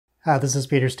Hi, this is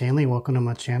Peter Stanley. Welcome to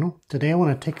my channel. Today I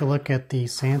want to take a look at the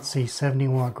Sansi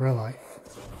 70-watt grow light.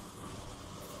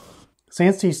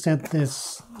 Sansi sent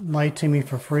this light to me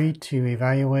for free to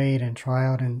evaluate and try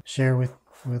out and share with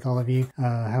all of you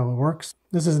how it works.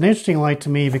 This is an interesting light to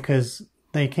me because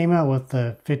they came out with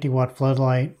the 50-watt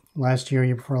floodlight last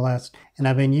year before last, and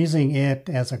I've been using it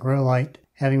as a grow light,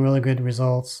 having really good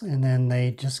results, and then they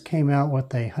just came out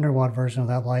with a 100-watt version of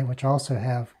that light, which I also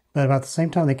have. But about the same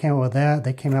time they came out with that,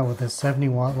 they came out with this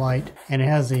 70-watt light, and it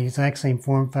has the exact same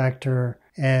form factor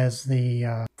as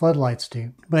the floodlights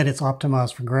do, but it's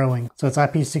optimized for growing. So it's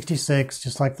IP66,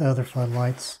 just like the other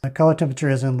floodlights. The color temperature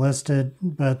isn't listed,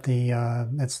 but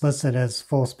it's listed as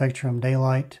full spectrum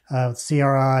daylight, with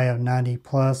CRI of 90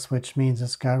 plus, which means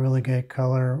it's got really good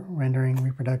color rendering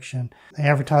reproduction. They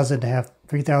advertise it to have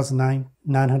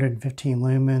 3,915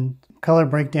 lumen. Color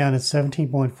breakdown is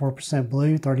 17.4%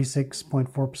 blue,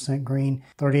 36.4% green,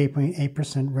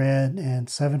 38.8% red, and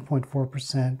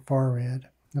 7.4% far red.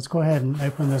 Let's go ahead and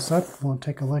open this up. We'll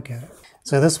take a look at it.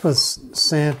 So this was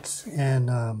sent in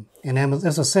Amazon.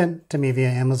 This was sent to me via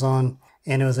Amazon,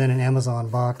 and it was in an Amazon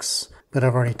box, but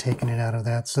I've already taken it out of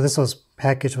that. So this was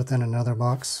packaged within another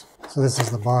box. So this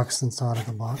is the box inside of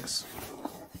the box.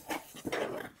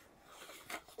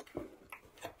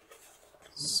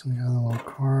 So we got a little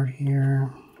card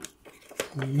here,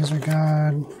 the user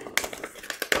guide,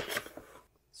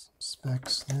 some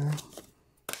specs there.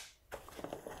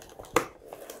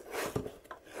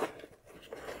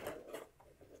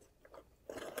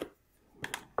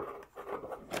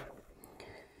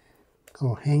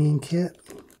 Little hanging kit.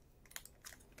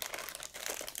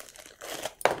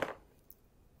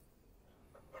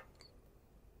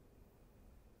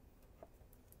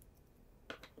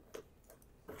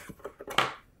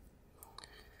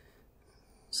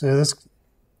 So this,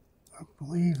 I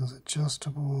believe, is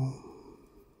adjustable.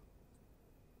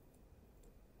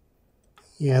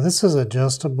 Yeah, this is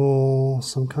adjustable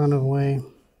some kind of way.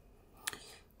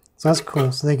 So that's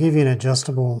cool. So they give you an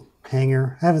adjustable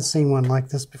hanger. I haven't seen one like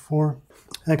this before.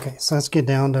 Okay, so let's get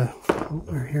down to what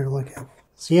we're here to look at.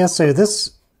 So yeah, so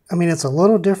this, I mean, it's a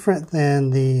little different than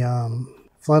the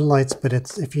floodlights, but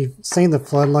it's, if you've seen the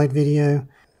floodlight video,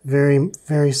 very,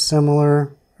 very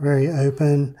similar, very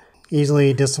open.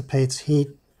 Easily dissipates heat,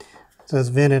 so it's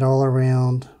vented all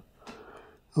around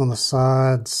on the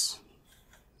sides,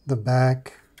 the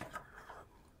back,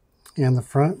 and the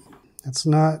front. It's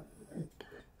not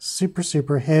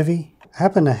super heavy. I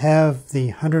happen to have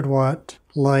the 100-watt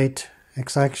light.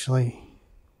 It's actually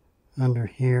under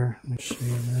here. Let me show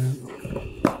you that.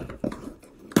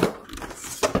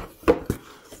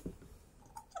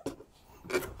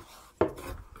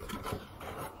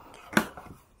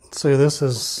 So this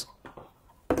is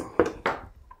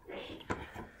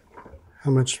how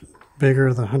much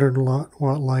bigger the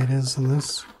 100-watt light is than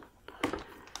this.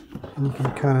 And you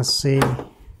can kind of see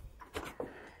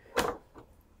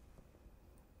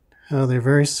how they're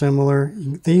very similar.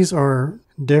 These are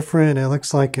different. It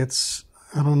looks like it's,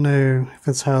 I don't know if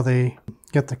it's how they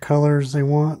get the colors they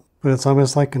want, but it's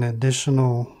almost like an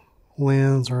additional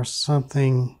lens or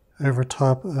something over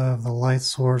top of the light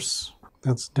source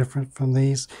that's different from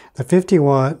these. The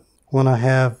 50-watt one I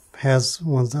have has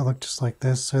ones that look just like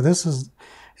this. So this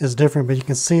is different, but you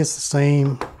can see it's the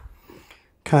same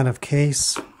kind of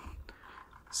case,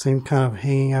 same kind of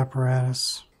hanging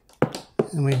apparatus.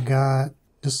 And we've got,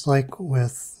 just like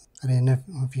with, I didn't know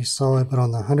if you saw it, but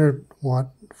on the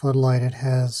 100-watt floodlight it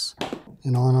has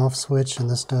an on-off switch, and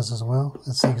this does as well.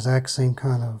 It's the exact same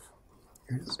kind of,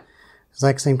 here it is,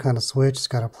 exact same kind of switch. It's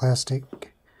got a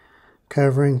plastic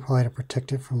covering, probably to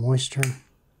protect it from moisture.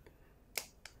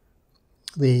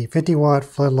 The 50-watt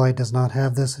floodlight does not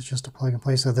have this. It's just a plug and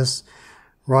play. So this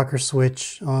rocker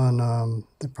switch on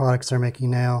the products they're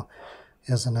making now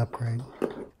is an upgrade.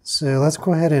 So let's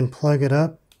go ahead and plug it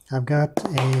up. I've got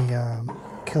a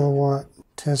kilowatt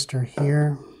tester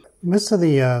here. Most of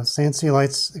the Sansi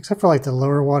lights, except for like the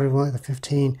lower wattage one, like the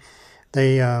 15,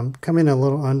 they come in a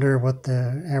little under what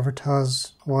the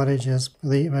advertised wattage is,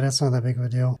 but that's not that big of a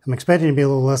deal. I'm expecting it to be a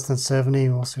little less than 70.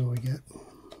 We'll see what we get.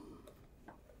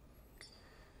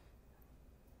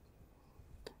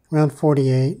 Around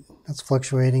 48. That's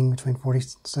fluctuating between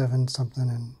 47 something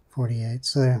and 48.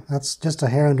 So that's just a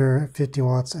hair under 50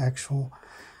 watts actual,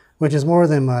 which is more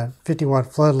than my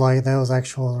 50-watt floodlight. That was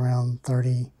actual around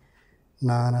 39,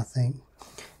 I think.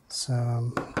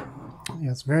 So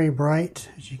yeah, it's very bright,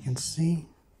 as you can see.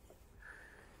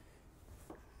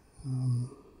 A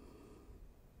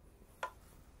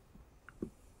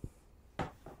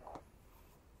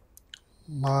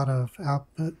lot of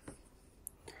output.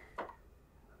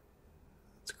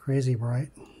 It's crazy bright.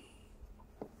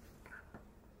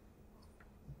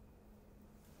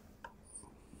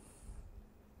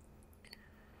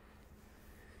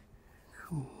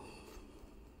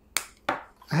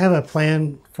 have a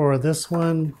plan for this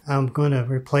one. I'm going to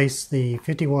replace the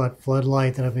 50-watt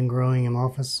floodlight that I've been growing in my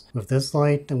office with this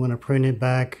light. I'm going to prune it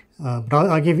back, but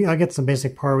I'll get some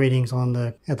basic par readings on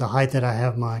at the height that I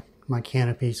have my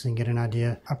canopy so you can get an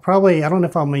idea. I don't know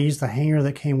if I'm going to use the hanger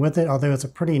that came with it, although it's a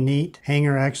pretty neat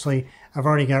hanger. Actually, I've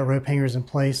already got rope hangers in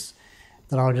place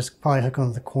that I'll just probably hook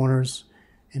onto the corners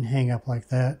and hang up like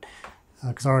that,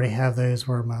 because I already have those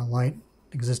where my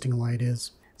existing light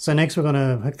is. So next we're going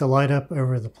to hook the light up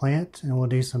over the plant, and we'll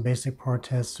do some basic par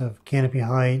tests of canopy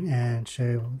height and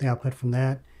show the output from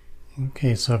that.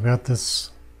 Okay, so I've got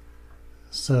this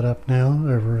set up now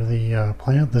over the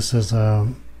plant. This is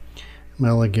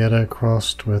Maлагetta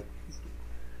crossed with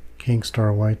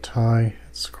Kingstar white tie.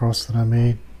 It's a cross that I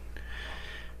made,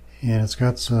 and it's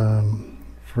got some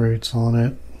fruits on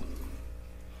it,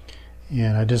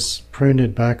 and I just pruned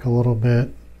it back a little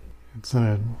bit. It's in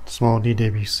a small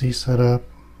DWC setup,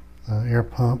 air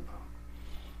pump.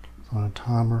 It's on a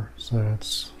timer, so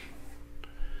that's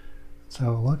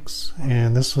how it looks.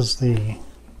 And this was the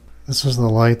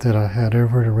light that I had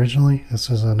over it originally. This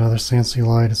is another Sansi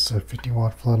light. It's a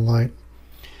 50-watt floodlight.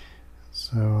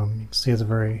 So you can see it's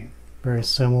very, very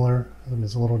similar.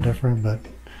 It's a little different, but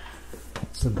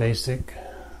it's the basic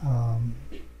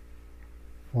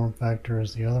form factor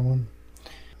as the other one.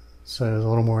 So there's a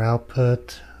little more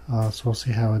output. So we'll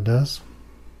see how it does.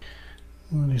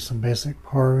 We'll do some basic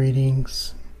par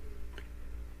readings.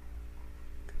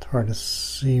 It's hard to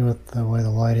see with the way the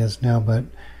light is now, but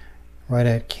right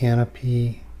at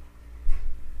canopy,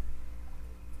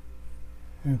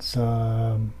 it's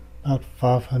about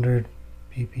 500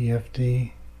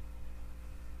 ppfd.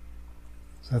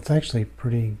 So that's actually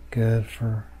pretty good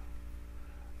for,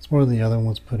 it's more than the other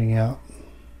one's putting out.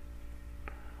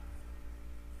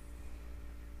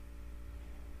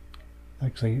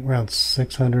 Actually around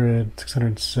 600,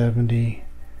 670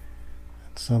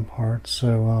 at some parts,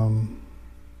 so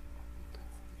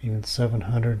even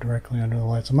 700 directly under the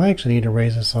lights. I might actually need to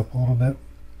raise this up a little bit.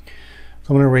 So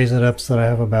I'm going to raise it up so that I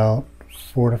have about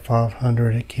 400 to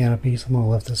 500 at canopy. So I'm going to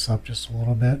lift this up just a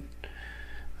little bit.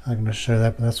 I'm going to show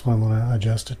that, but that's what I'm going to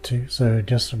adjust it to. So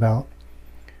just about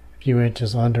a few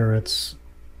inches under, it's,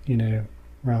 you know,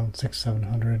 around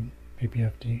 600-700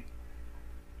 ppfd.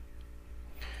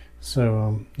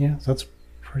 So yeah, so that's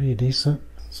pretty decent.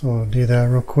 So I'll do that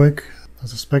real quick. I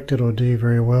suspect it'll do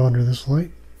very well under this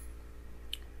light.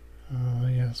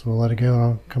 Yeah, so we'll let it go and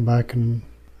I'll come back in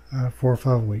 4 or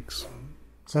 5 weeks.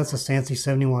 So that's a Sansi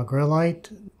 70-watt grow light.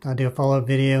 I'll do a follow-up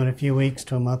video in a few weeks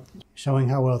to a month showing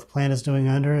how well the plant is doing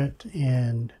under it.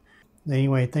 And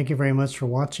anyway, thank you very much for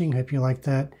watching. Hope you liked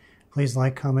that. Please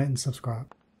like, comment, and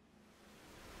subscribe.